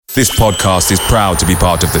This podcast is proud to be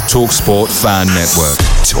part of the TalkSport Fan Network.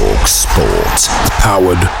 TalkSport.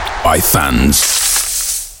 Powered by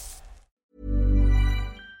fans.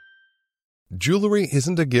 Jewelry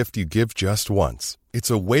isn't a gift you give just once. It's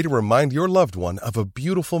a way to remind your loved one of a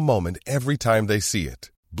beautiful moment every time they see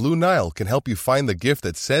it. Blue Nile can help you find the gift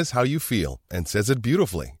that says how you feel and says it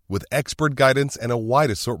beautifully, with expert guidance and a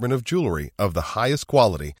wide assortment of jewelry of the highest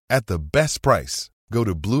quality at the best price. Go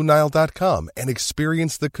to BlueNile.com and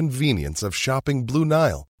experience the convenience of shopping Blue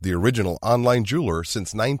Nile, the original online jeweler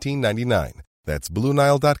since 1999. That's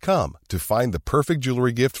BlueNile.com to find the perfect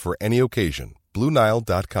jewelry gift for any occasion.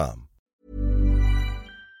 BlueNile.com.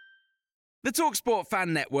 The TalkSport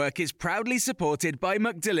Fan Network is proudly supported by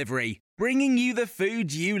McDelivery, bringing you the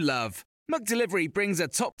food you love. McDelivery brings a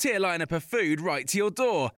top-tier lineup of food right to your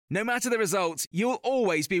door. No matter the result, you'll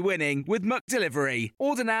always be winning with McDelivery.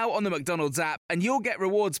 Order now on the McDonald's app and you'll get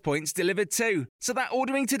rewards points delivered too. So that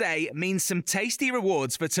ordering today means some tasty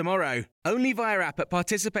rewards for tomorrow. Only via app at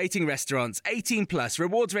participating restaurants. 18 plus.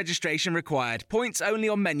 Rewards registration required. Points only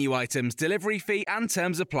on menu items. Delivery fee and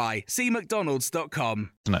terms apply. See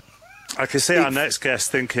mcdonalds.com. No. I can see our next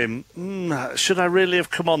guest thinking, should I really have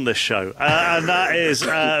come on this show? And that is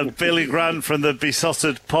Billy Grant from the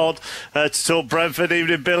Beesotted pod to talk Brentford.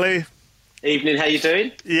 Evening, Billy. Evening, how you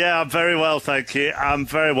doing? Yeah, I'm very well, thank you. I'm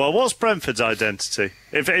very well. What's Brentford's identity?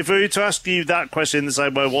 If we were to ask you that question in the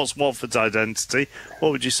same way, what's Watford's identity,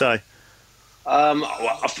 what would you say? I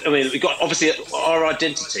mean, we've got, obviously, our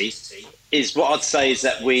identity is what I'd say is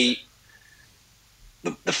that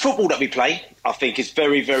the football that we play, I think, is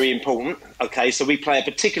very, very important. Okay, so we play a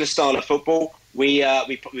particular style of football. We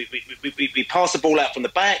pass the ball out from the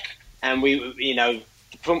back, and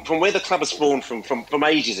from where the club was spawned from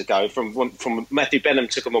ages ago, from Matthew Benham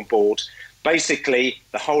took them on board. Basically,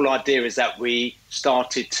 the whole idea is that he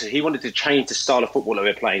wanted to change the style of football that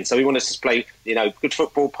we're playing. So he wanted us to play, good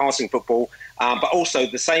football, passing football, but also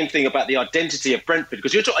the same thing about the identity of Brentford.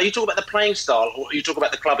 Because are you talking about the playing style, or are you talking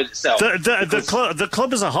about the club itself? The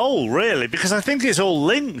club as a whole, really, because I think it's all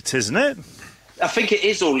linked, isn't it? I think it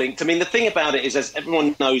is all linked. I mean, the thing about it is, as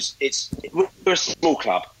everyone knows, we're a small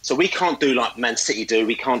club, so we can't do like Man City do.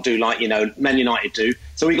 We can't do like Man United do.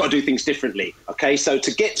 So we've got to do things differently. Okay, so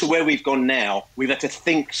to get to where we've gone now, we've had to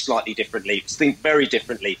think slightly differently, think very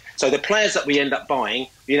differently. So the players that we end up buying,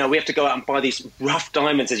 we have to go out and buy these rough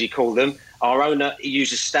diamonds, as you call them. Our owner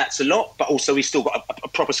uses stats a lot, but also we've still got a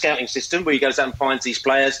proper scouting system where he goes out and finds these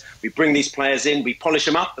players. We bring these players in, we polish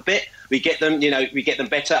them up a bit, we get them, we get them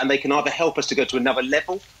better, and they can either help us to go to another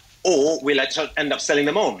level, or we'll end up selling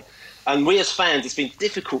them on. And we as fans, it's been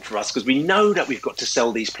difficult for us because we know that we've got to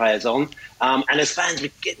sell these players on. And as fans,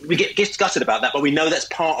 we get disgusted about that, but we know that's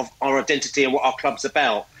part of our identity and what our club's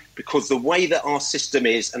about. Because the way that our system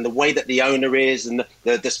is, and the way that the owner is, and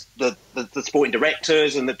the sporting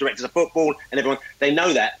directors and the directors of football and everyone, they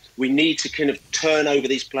know that we need to kind of turn over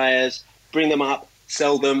these players, bring them up,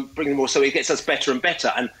 sell them, bring them more, so it gets us better and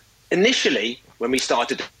better. And initially, when we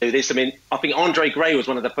started to do this, I think Andre Gray was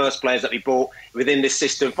one of the first players that we bought within this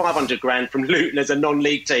system, 500 grand from Luton as a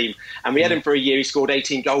non-league team. And we had him for a year, he scored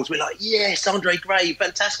 18 goals. We're like, yes, Andre Gray,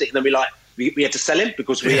 fantastic. And then we had to sell him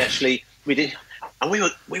because we didn't. And we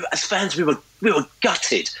were as fans, we were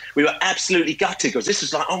gutted. We were absolutely gutted because this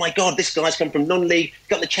was like, oh my God, this guy's come from non-league,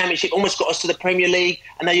 got the Championship, almost got us to the Premier League,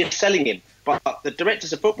 and now you're selling him. But the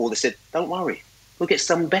directors of football, they said, don't worry, we'll get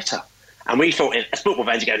someone better. And we thought, as football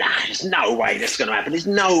fans, you go, there's no way that's going to happen. There's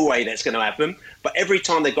no way that's going to happen. But every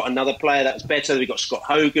time they got another player that was better, we got Scott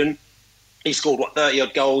Hogan. He scored,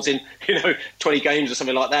 30-odd goals in, 20 games or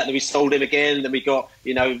something like that. Then we sold him again. Then we got,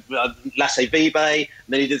 Lasse Vibe. And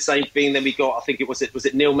then he did the same thing. Then we got, I think was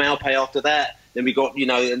it Neil Maupay after that. Then we got,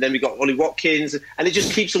 and then we got Ollie Watkins. And it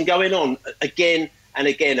just keeps on going on again and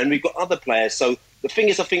again. And we've got other players. So the thing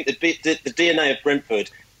is, I think the DNA of Brentford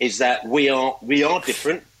is that we are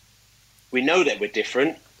different. We know that we're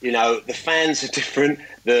different. The fans are different.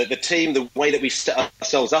 The team, the way that we set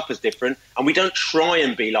ourselves up is different. And we don't try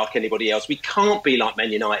and be like anybody else. We can't be like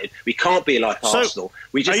Man United. We can't be like Arsenal.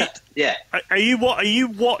 We just have to, yeah. Are you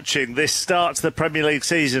watching this start to the Premier League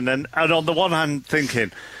season and on the one hand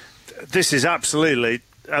thinking, this is absolutely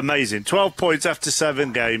amazing. 12 points after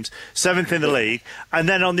 7 games, 7th in the league. And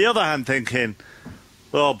then on the other hand thinking,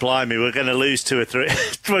 oh, blimey, we're going to lose 2 or 3.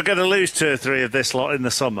 We're going to lose 2 or 3 of this lot in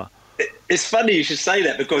the summer. It's funny you should say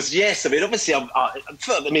that because, yes, obviously,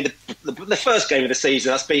 the first game of the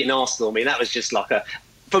season, us beating Arsenal, that was just like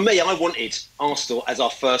for me, I wanted Arsenal as our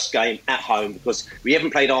first game at home because we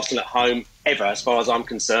haven't played Arsenal at home ever, as far as I'm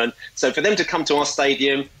concerned. So for them to come to our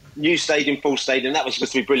stadium, new stadium, full stadium. That was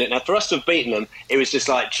supposed to be brilliant. Now, for us to have beaten them, it was just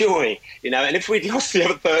like joy, And if we'd lost the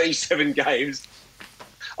other 37 games,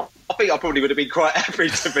 I think I probably would have been quite happy,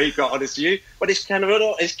 to be quite honest with you. But it's carried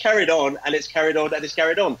on, and it's carried on, and it's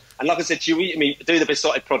carried on. And like I said to you, do the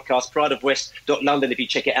Beesotted podcast, prideofwest.london, if you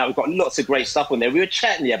check it out. We've got lots of great stuff on there. We were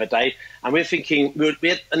chatting the other day, and we were thinking,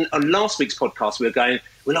 on last week's podcast, we were going,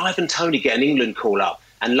 will Ivan Toney get an England call-up?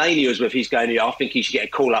 And Laney was with, he's going, I think he should get a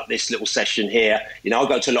call-up this little session here. I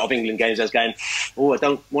go to a lot of England games. I was going, I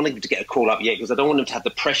don't want him to get a call-up yet because I don't want him to have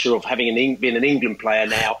the pressure of having being an England player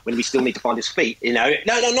now when we still need to find his feet. No,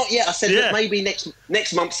 not yet. I said, look, maybe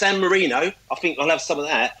next month, San Marino, I think I'll have some of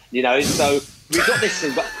that, So we've got this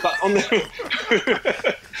thing, but on the...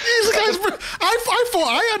 These guys, I thought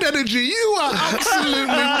I had energy. You are absolutely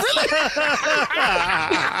brilliant.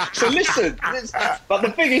 So listen, but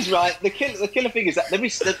the thing is, right, the killer thing is that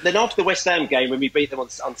then after the West Ham game, when we beat them on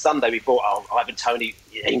Sunday, we thought, Ivan Toney,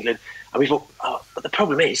 England, and we thought, but the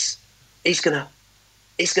problem is, he's gonna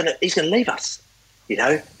leave us.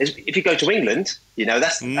 If you go to England,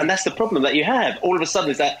 that's and that's the problem that you have. All of a sudden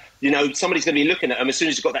is that somebody's going to be looking at them as soon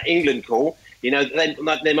as you've got that England call. They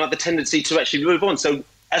might have the tendency to actually move on. So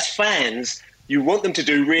as fans, you want them to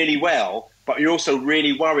do really well, but you're also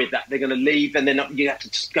really worried that they're going to leave and then you have to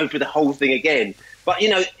just go through the whole thing again. But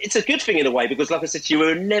it's a good thing in a way because, like I said to you, we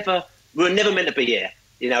were never meant to be here.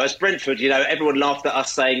 As Brentford, everyone laughed at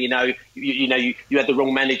us saying, you had the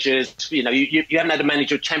wrong managers. You haven't had a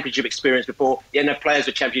manager with championship experience before. You haven't had players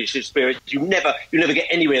with championship experience. You never get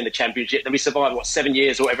anywhere in the championship. Then we survived 7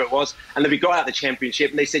 years or whatever it was, and then we got out of the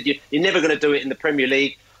championship, and they said you're never going to do it in the Premier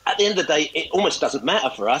League. At the end of the day, it almost doesn't matter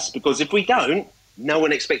for us because if we don't, no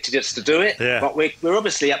one expected us to do it. Yeah. But we're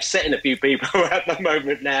obviously upsetting a few people at the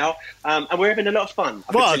moment now, and we're having a lot of fun.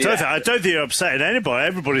 I don't think you're upsetting anybody.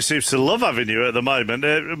 Everybody seems to love having you at the moment.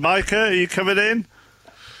 Micah, are you coming in?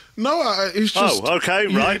 No, it's just... Oh, okay,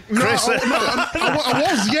 right. Chris?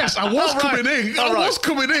 I was coming in. I was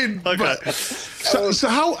coming in. Okay. But, so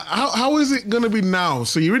how is it going to be now?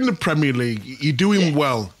 So you're in the Premier League. You're doing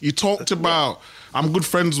well. You talked about... I'm good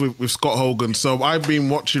friends with Scott Hogan, so I've been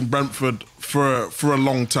watching Brentford for a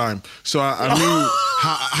long time. So I knew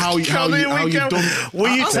how you've done. Were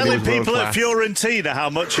you telling people at Fiorentina how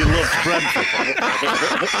much you loved Brentford?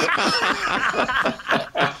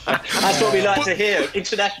 That's what we like to hear.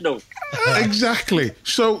 International. Exactly.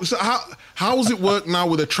 So how does it work now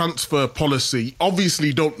with a transfer policy? Obviously,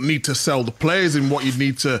 you don't need to sell the players in what you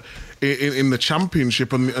need to in the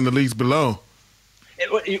Championship and the leagues below.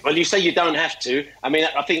 Well, you say you don't have to. I mean,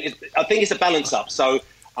 I think it's a balance up. So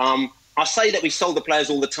I say that we sold the players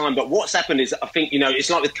all the time, but what's happened is I think it's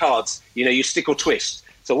like with cards. You stick or twist.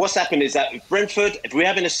 So what's happened is that with Brentford, if we're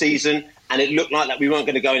having a season and it looked like that we weren't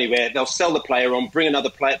going to go anywhere, they'll sell the player on, bring another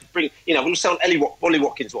player, we'll sell Ollie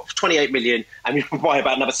Watkins for 28 million, and we will buy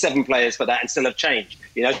about another 7 players for that and still have change.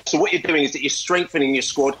 So what you're doing is that you're strengthening your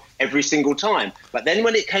squad every single time. But then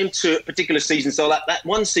when it came to a particular season, so like that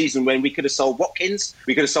one season when we could have sold Watkins,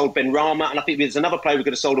 we could have sold Ben Rama, and I think there's another player we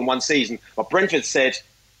could have sold in one season. But Brentford said,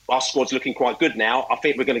 our squad's looking quite good now. I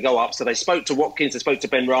think we're going to go up. So they spoke to Watkins, they spoke to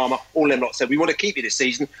Ben Rama, all them lot said, we want to keep you this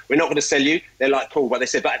season. We're not going to sell you. They're like, cool. But they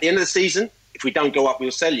said, but at the end of the season, if we don't go up,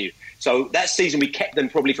 we'll sell you. So that season, we kept them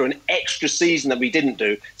probably for an extra season that we didn't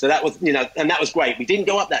do. So that was, and that was great. We didn't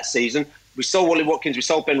go up that season. We sold Ollie Watkins, we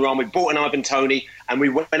sold Ben Rama, we bought an Ivan Toney, and we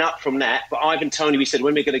went up from that. But Ivan Toney, we said,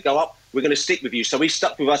 when we're going to go up, we're going to stick with you. So he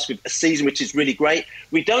stuck with us with a season which is really great.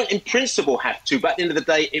 We don't, in principle, have to, but at the end of the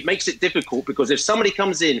day, it makes it difficult because if somebody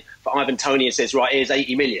comes in for Ivan Toney and says, right, here's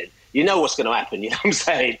 80 million, you know what's going to happen, you know what I'm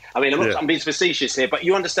saying? I mean, I'm being facetious here, but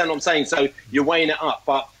you understand what I'm saying, so you're weighing it up.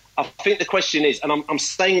 But I think the question is, and I'm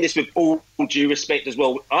saying this with all due respect as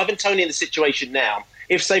well, Ivan Toney in the situation now,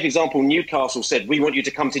 if, say, for example, Newcastle said, we want you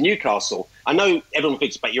to come to Newcastle, I know everyone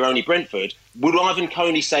thinks, but you're only Brentford, would Ivan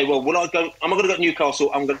Toney say, well, I'm not going to go to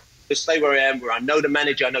Newcastle, I'm going to stay where I am, where I know the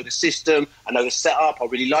manager, I know the system, I know the setup, I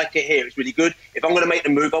really like it here, it's really good. If I'm going to make the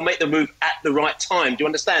move, I'll make the move at the right time. Do you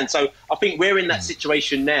understand? So I think we're in that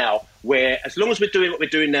situation now where as long as we're doing what we're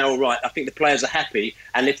doing now all right, I think the players are happy.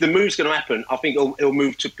 And if the move's going to happen, I think it'll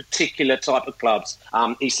move to particular type of clubs.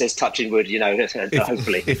 He says touching wood,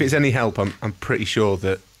 hopefully. If it's any help, I'm pretty sure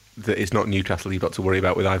that it's not Newcastle you've got to worry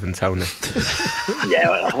about with Ivan Toney.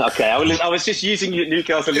 Okay. I was just using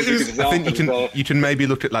Newcastle as an example. I think you can maybe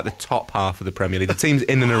look at like the top half of the Premier League. The teams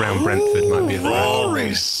in and around Brentford might be a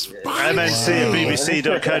Rory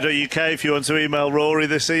MNC@bbc.co.uk if you want to email Rory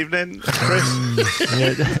this evening. Chris?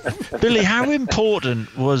 Billy, how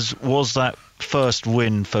important was that first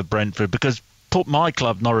win for Brentford? Because put my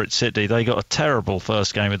club, Norwich City, they got a terrible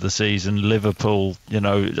first game of the season. Liverpool,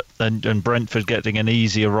 and Brentford getting an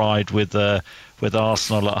easier ride with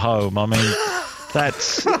Arsenal at home. I mean,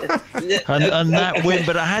 that's and that win,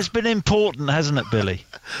 but it has been important, hasn't it, Billy?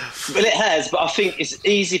 Well, it has, but I think it's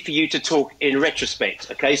easy for you to talk in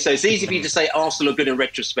retrospect. Okay, so it's easy for you to say Arsenal are good in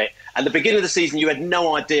retrospect. At the beginning of the season, you had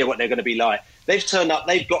no idea what they're going to be like. They've turned up.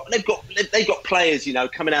 They've got players,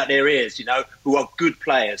 coming out their ears, who are good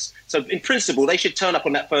players. So in principle, they should turn up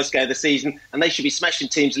on that first game of the season, and they should be smashing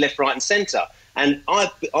teams left, right, and centre. And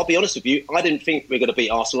I'll be honest with you, I didn't think we were going to beat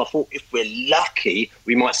Arsenal. I thought if we're lucky,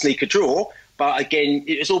 we might sneak a draw. But again,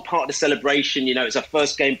 it's all part of the celebration. It's our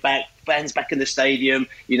first game back, fans back in the stadium.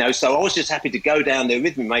 So I was just happy to go down there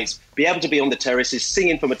with my mates, be able to be on the terraces,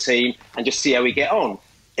 singing for my team, and just see how we get on.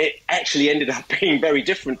 It actually ended up being very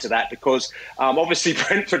different to that because obviously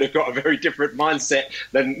Brentford have got a very different mindset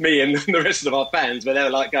than me and the rest of our fans, where they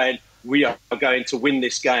were like going, we are going to win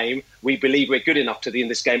this game. We believe we're good enough to win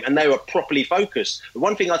this game. And they were properly focused. The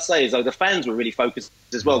one thing I'd say is, though, the fans were really focused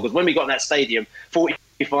as well, because when we got in that stadium,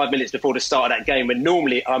 45 minutes before the start of that game, when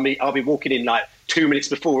normally I'll be walking in like 2 minutes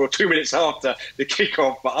before or 2 minutes after the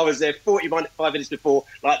kickoff, but I was there 45 minutes before,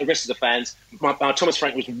 like the rest of the fans. My Thomas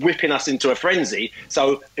Frank was whipping us into a frenzy.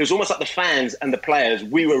 So it was almost like the fans and the players,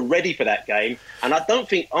 we were ready for that game. And I don't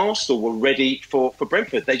think Arsenal were ready for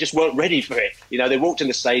Brentford. They just weren't ready for it. They walked in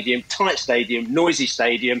the stadium, tight stadium, noisy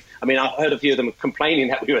stadium. I mean, I heard a few of them complaining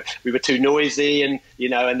that we were too noisy and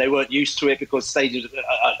they weren't used to it because stadiums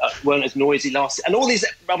weren't as noisy last. And all these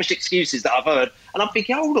rubbish excuses that I've heard. And I'm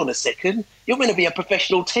thinking, hold on a second. You're meant to be a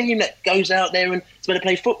professional team that goes out there and is meant to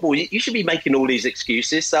play football. You should be making all these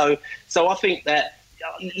excuses. So I think that,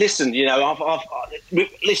 listen,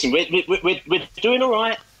 listen, we're doing all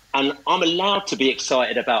right. And I'm allowed to be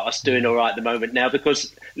excited about us doing all right at the moment now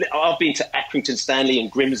because I've been to Accrington Stanley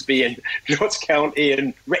and Grimsby and Notts County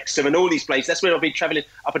and Wrexham and all these places. That's where I've been travelling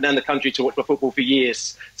up and down the country to watch my football for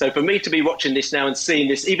years. So for me to be watching this now and seeing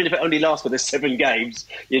this, even if it only lasts for the 7 games,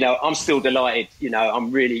 I'm still delighted.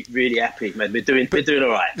 I'm really, really happy, man. We're doing all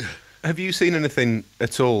right. Have you seen anything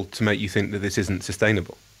at all to make you think that this isn't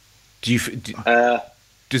sustainable? Does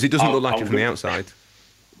it doesn't look like it from the outside?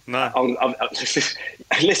 No.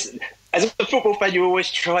 Listen, as a football fan, you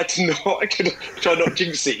always try not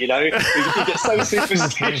jinx it. You get so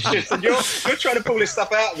superstitious, and you're trying to pull this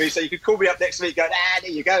stuff out of me, so you could call me up next week, go,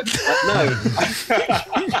 there you go. No.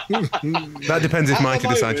 That depends if Mikey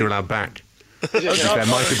decides to allow back.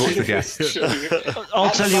 Mikey books the guest. I'll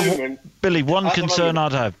tell you, Billy. One concern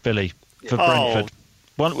I'd have, Billy, for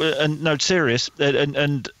Brentford. Serious,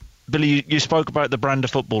 and Billy, you spoke about the brand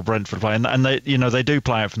of football Brentford play, and they do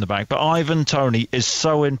play out from the back. But Ivan Toney is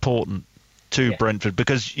so important to Brentford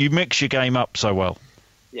because you mix your game up so well.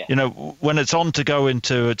 Yeah. When it's on to go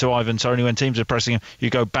to Ivan Toney, when teams are pressing him, you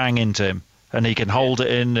go bang into him, and he can hold it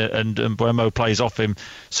in, and Buemo plays off him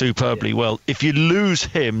superbly well. If you lose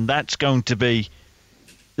him, that's going to be,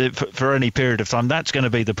 for any period of time, that's going to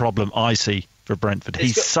be the problem I see for Brentford.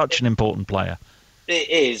 He's such an important player. It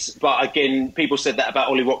is, but again, people said that about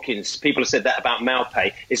Ollie Watkins. People have said that about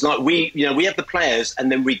Maupay. It's like we have the players, and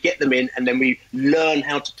then we get them in, and then we learn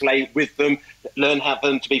how to play with them, learn how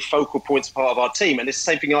them to be focal points part of our team. And it's the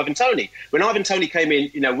same thing with Ivan Toney. When Ivan Toney came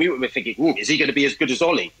in, we were thinking, is he going to be as good as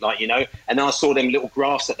Ollie? And then I saw them little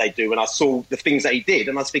graphs that they do, and I saw the things that he did,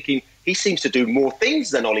 and I was thinking, he seems to do more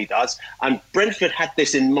things than Ollie does. And Brentford had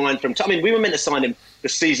this in mind from. We were meant to sign him the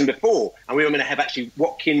season before, and we were meant to have actually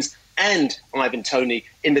Watkins and Ivan Toney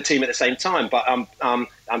in the team at the same time, but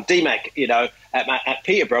DMAC, at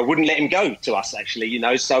Peterborough wouldn't let him go to us actually,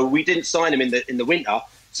 so we didn't sign him in the winter.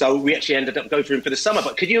 So we actually ended up going for him for the summer.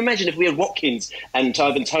 But could you imagine if we had Watkins and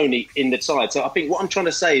Ivan Toney in the side? So I think what I'm trying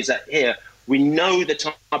to say is that here we know the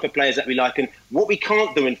type of players that we like and what we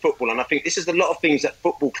can't do in football. And I think this is a lot of things that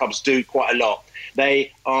football clubs do quite a lot.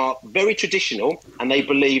 They are very traditional and they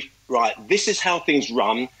believe, right, this is how things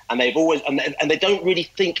run, and they've always and they don't really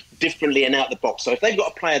think differently and out the box. So if they've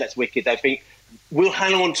got a player that's wicked, they think we'll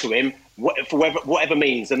hang on to him for whatever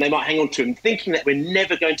means, and they might hang on to him, thinking that we're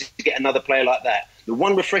never going to get another player like that. The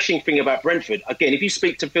one refreshing thing about Brentford, again, if you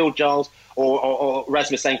speak to Phil Giles or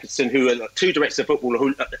Rasmus Ankerson, who are two directors of football,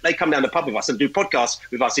 who they come down the pub with us and do podcasts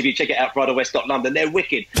with us. If you check it out, bridalwest.london, they're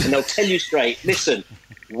wicked, and they'll tell you straight, listen,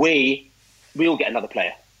 we'll get another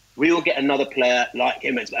player. We'll get another player like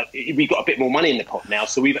him. We've got a bit more money in the pot now,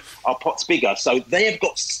 so our pot's bigger. So they have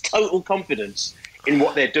got total confidence in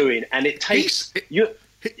what they're doing, and it takes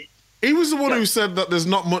He was the one who said that there's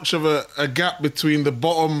not much of a gap between the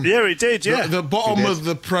bottom. Yeah, he did. Yeah, the bottom of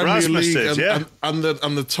the Premier League and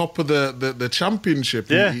the top of the Championship.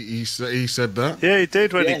 Yeah, he said that. Yeah, he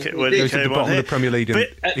did when he said came the bottom on of the Premier League.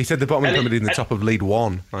 He said the bottom of the Premier League and the top of League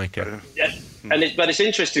One. Like, but it's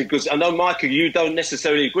interesting because I know, Michael, you don't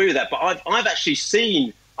necessarily agree with that, but I've actually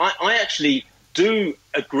seen. I actually do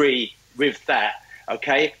agree with that.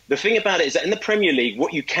 Okay, the thing about it is that in the Premier League,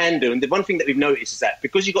 what you can do, and the one thing that we've noticed is that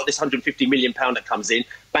because you've got this £150 million that comes in,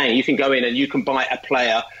 bang, you can go in and you can buy a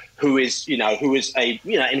player who is a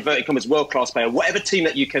inverted commas world-class player, whatever team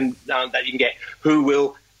that you can get, who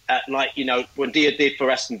will when Dia did for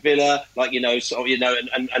Aston Villa,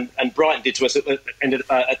 and Brighton did to us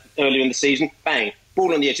earlier in the season, bang,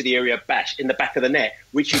 ball on the edge of the area, bash in the back of the net,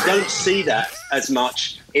 which you don't see that as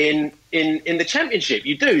much in the Championship.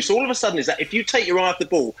 You do. So all of a sudden is that if you take your eye off the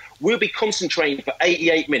ball, we'll be concentrating for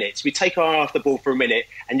 88 minutes. We take our eye off the ball for a minute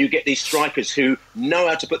and you get these strikers who know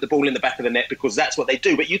how to put the ball in the back of the net because that's what they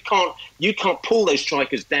do. But you can't pull those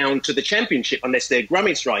strikers down to the Championship unless they're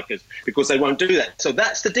grumming strikers because they won't do that. So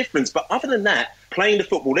that's the difference. But other than that, playing the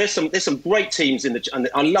football, there's some great teams and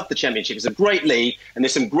I love the Championship. It's a great league and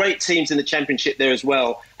there's some great teams in the Championship there as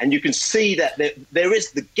well. And you can see that there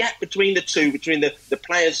is the gap between the two, between the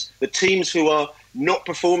players, the teams who are not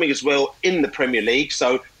performing as well in the Premier League.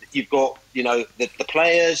 So you've got, the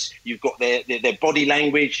players, you've got their body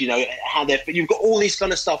language, you've got all these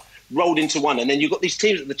kind of stuff rolled into one. And then you've got these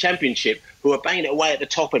teams at the Championship who are banging it away at the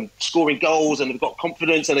top and scoring goals and they've got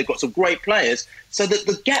confidence and they've got some great players. So that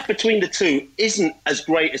the gap between the two isn't as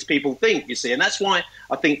great as people think, you see. And that's why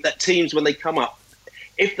I think that teams, when they come up,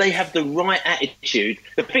 if they have the right attitude,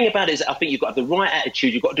 the thing about it is I think you've got to have the right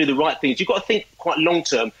attitude, you've got to do the right things, you've got to think quite long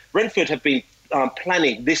term. Brentford have been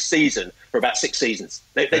planning this season for about 6 seasons.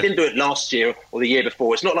 They didn't do it last year or the year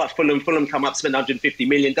before. It's not like Fulham. Fulham come up, spend 150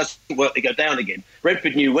 million, doesn't work, they go down again.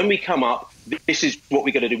 Brentford knew when we come up, this is what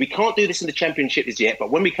we're going to do. We can't do this in the Championship as yet,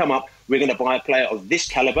 but when we come up, we're going to buy a player of this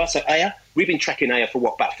calibre. So Aya, we've been tracking Aya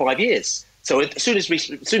for about 5 years. So as soon as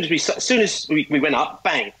we went up,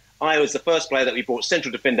 bang. I was the first player that we bought,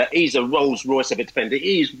 central defender. He's a Rolls Royce of a defender.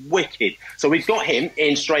 He's wicked. So we've got him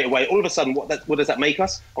in straight away. All of a sudden, what does that make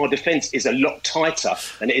us? Our defence is a lot tighter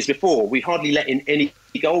than it is before. We hardly let in any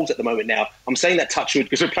goals at the moment now. I'm saying that touchwood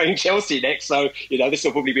because we're playing Chelsea next, so this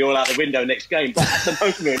will probably be all out the window next game. But at the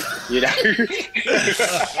moment,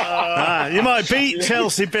 you might beat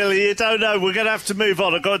Chelsea, Billy. You don't know. We're going to have to move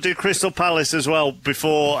on. I've got to do Crystal Palace as well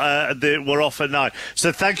before we're off at 9.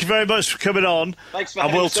 So thank you very much for coming on. Thanks for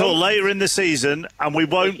and we'll talk later in the season, and we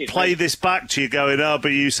won't play this back to you going,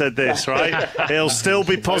 but you said this, right? He'll still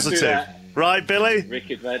be positive, right, Billy?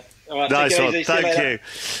 Wicked, man. Right, nice one, thank you.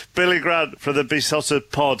 Billy Grant from the Beesotted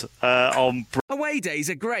pod on... Away days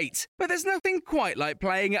are great, but there's nothing quite like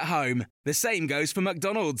playing at home. The same goes for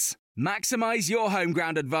McDonald's. Maximise your home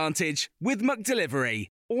ground advantage with McDelivery.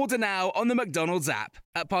 Order now on the McDonald's app.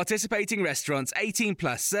 At participating restaurants, 18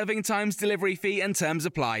 plus serving times, delivery fee and terms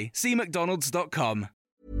apply. See mcdonalds.com.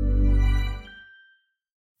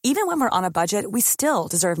 Even when we're on a budget, we still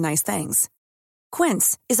deserve nice things.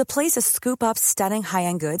 Quince is a place to scoop up stunning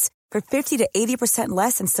high-end goods for 50 to 80%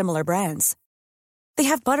 less than similar brands. They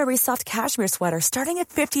have buttery soft cashmere sweaters starting at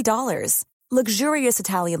 $50, luxurious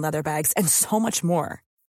Italian leather bags, and so much more.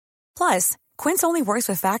 Plus, Quince only works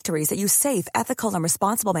with factories that use safe, ethical, and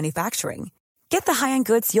responsible manufacturing. Get the high-end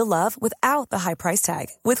goods you'll love without the high price tag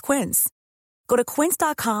with Quince. Go to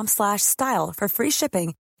quince.com/style for free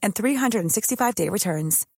shipping and 365-day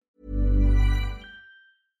returns.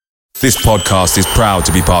 This podcast is proud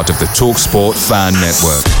to be part of the TalkSport Fan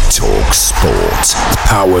Network. TalkSport.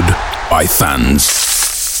 Powered by fans.